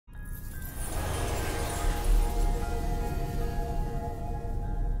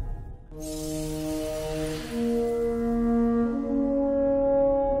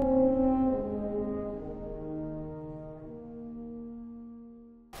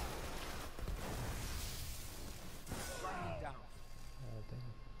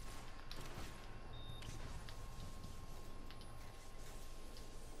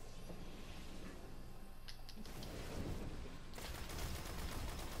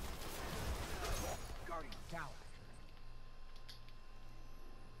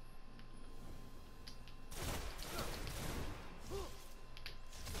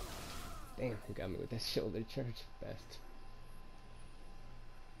got me with that shoulder charge. Best.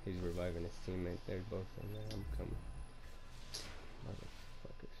 He's reviving his teammate. They're both in there. I'm coming.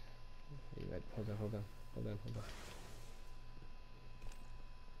 Motherfuckers. You got, hold on.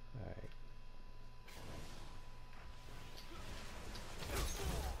 Alright.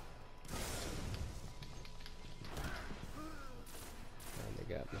 And they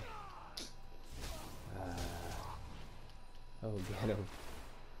got me. Oh, get him.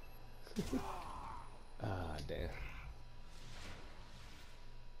 Ah, damn.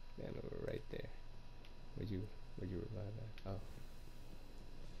 Damn, we were right there. Where'd you revive at? Oh.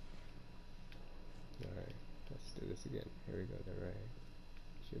 Alright, let's do this again. Here we go, they're right.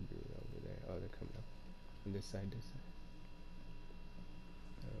 Should be over there. Oh, they're coming up. On this side.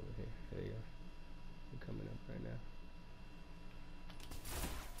 Over here. There you go. They're coming up right now.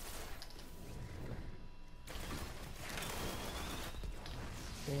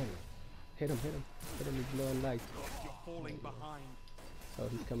 Damn it. Hit him, he's blowing light. You're falling behind. Oh,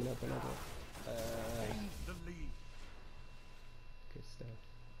 he's coming up another one. The lead. Good stuff.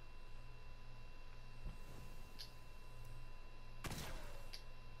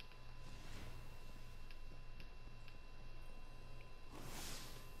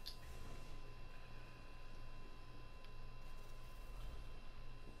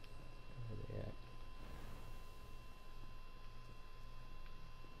 Where are they at?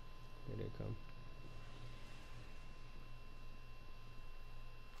 Here they come.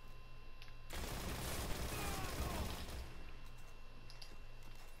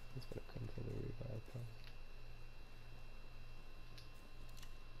 He's gonna come for the revive probably.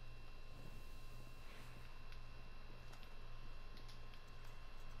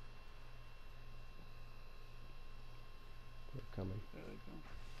 They're coming. There they go.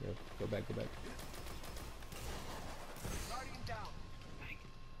 Yep, go back. Guardian down.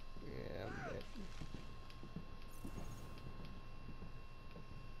 Yeah, I'm dead.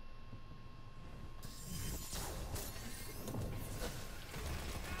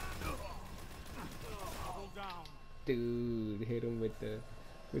 Double down. Dude, hit him with the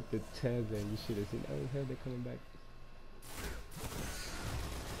tether. You should have seen. Oh hell, they're coming back.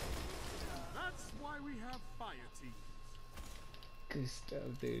 That's why we have fire teams. Good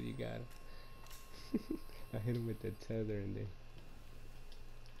stuff, dude. You got him. I hit him with the tether and then.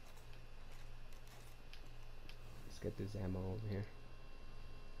 Let's get this ammo over here.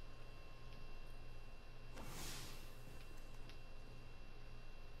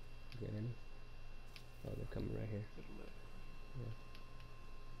 You got any? Oh, they're coming right here. Yeah.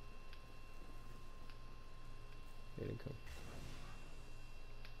 Here they come.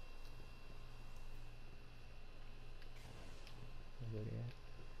 Where they at?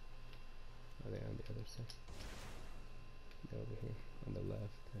 Oh, they're on the other side. They're over here on the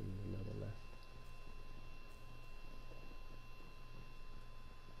left and another left.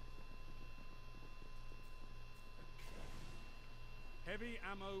 Heavy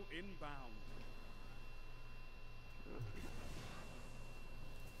ammo inbound.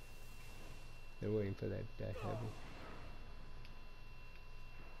 They're waiting for that heavy.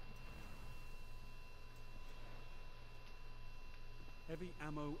 Heavy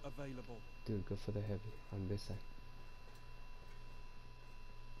ammo available. Dude, go for the heavy on this side.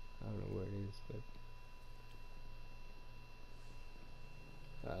 I don't know where it is, but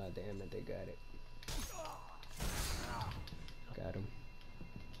ah, damn it, they got it. Got him.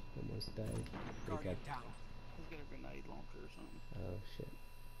 Almost died. They got. Guardian down. He's got a grenade launcher or something. Oh shit.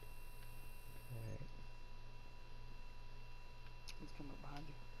 Alright. He's coming up behind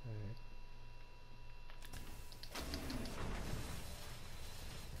you. Alright.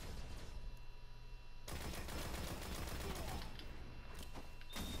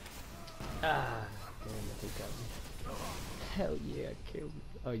 Ah, damn it, he got me. Hell yeah, killed me.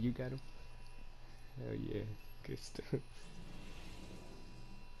 Oh, you got him? Hell yeah, good stuff. Dude,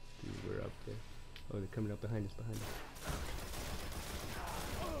 we're up there. Oh, they're coming up behind us,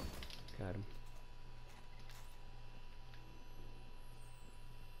 Got him.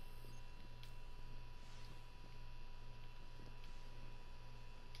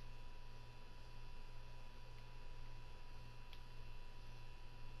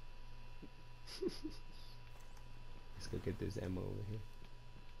 Let's go get this ammo over here.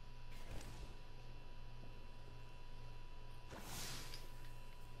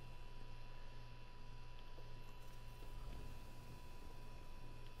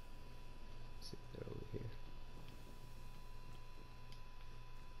 See if they're over here.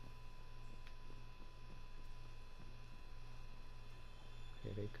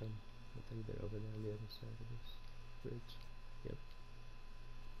 Here they come. I think they're over there on the other side of this bridge. Yep.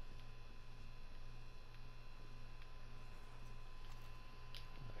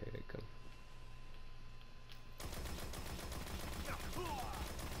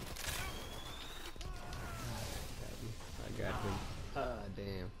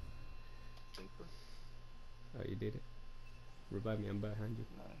 revive me. I'm behind you.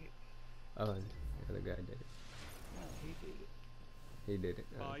 No, Oh, the other guy did it. no, he did it. He did it.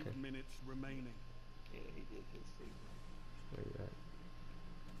 Oh, 5 okay. minutes remaining. Yeah, he did his thing. Where you at?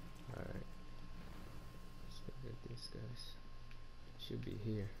 Alright. Let's go get these guys. Should be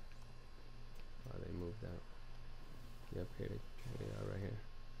here. Oh, they moved out. Yep, here they are right here.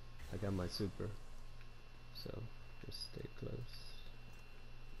 I got my super. So, just stay close.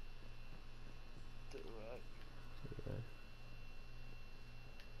 To the right. To the right.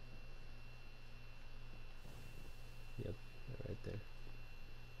 Yep, they're right there.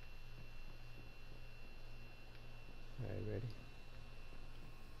 Alright, ready?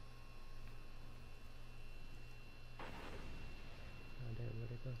 Oh damn,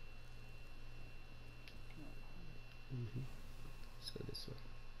 where'd it go? Let's go this way.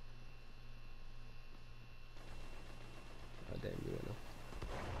 Oh damn, you went off.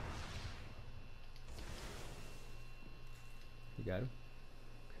 You got him?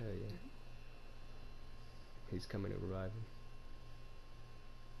 Hell yeah. He's coming to revive him.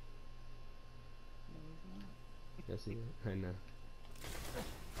 No, he's not. Yes, he is. I know.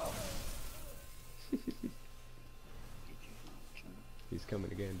 Get you some chunk. He's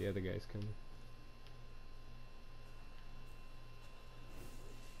coming again. The other guy's coming.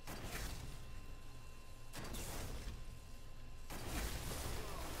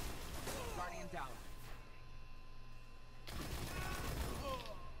 Guardian down.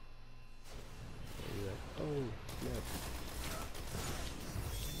 Where you at? Oh, snap.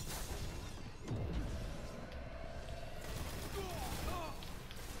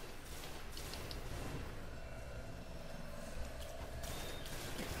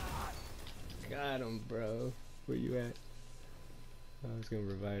 Got him, bro. Where you at? Oh, I was gonna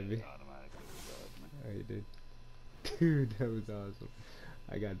revive me. Automatically revived me. Oh, you did. Dude, that was awesome.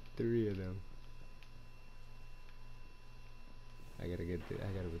 I got 3 of them. I gotta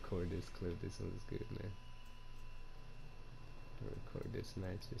record this clip. This one's good, man. I'll record this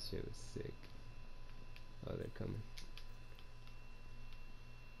match. This shit was sick. Oh, they're coming.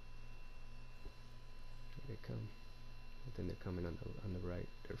 Here they come. I think they're coming on the right.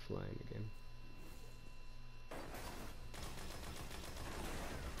 They're flying again.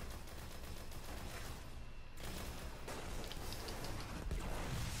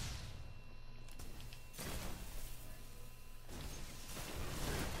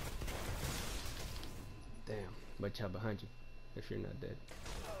 Damn, watch out behind you if you're not dead.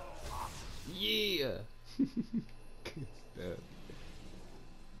 Yeah! Good stuff.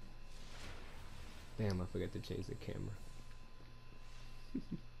 Damn, I forgot to change the camera.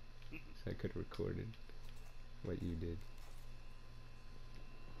 So I could have recorded what you did.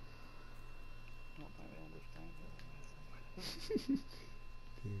 I don't think they understand that.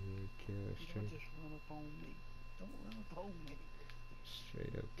 Dude, kill Don't straight, just run up on me. Don't run up on me.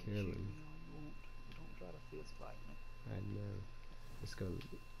 straight up Shoot killing. me all you want. Don't try to fist fight me. I know. Let's go.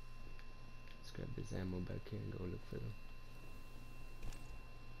 Let's grab this ammo back here and go look for them.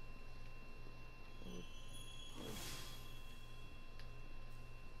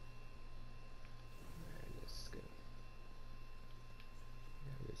 Alright, let's go.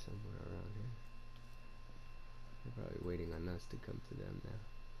 Gotta be somewhere around here. They're probably waiting on us to come to them now.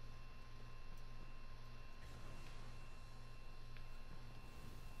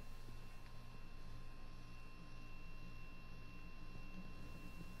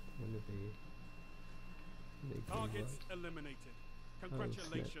 Wonder if they give Targets up. eliminated. Oh,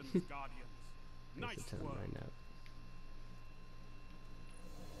 Congratulations, snap. Guardians. That's Nice the time work. right now.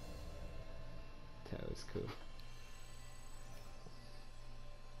 That was cool.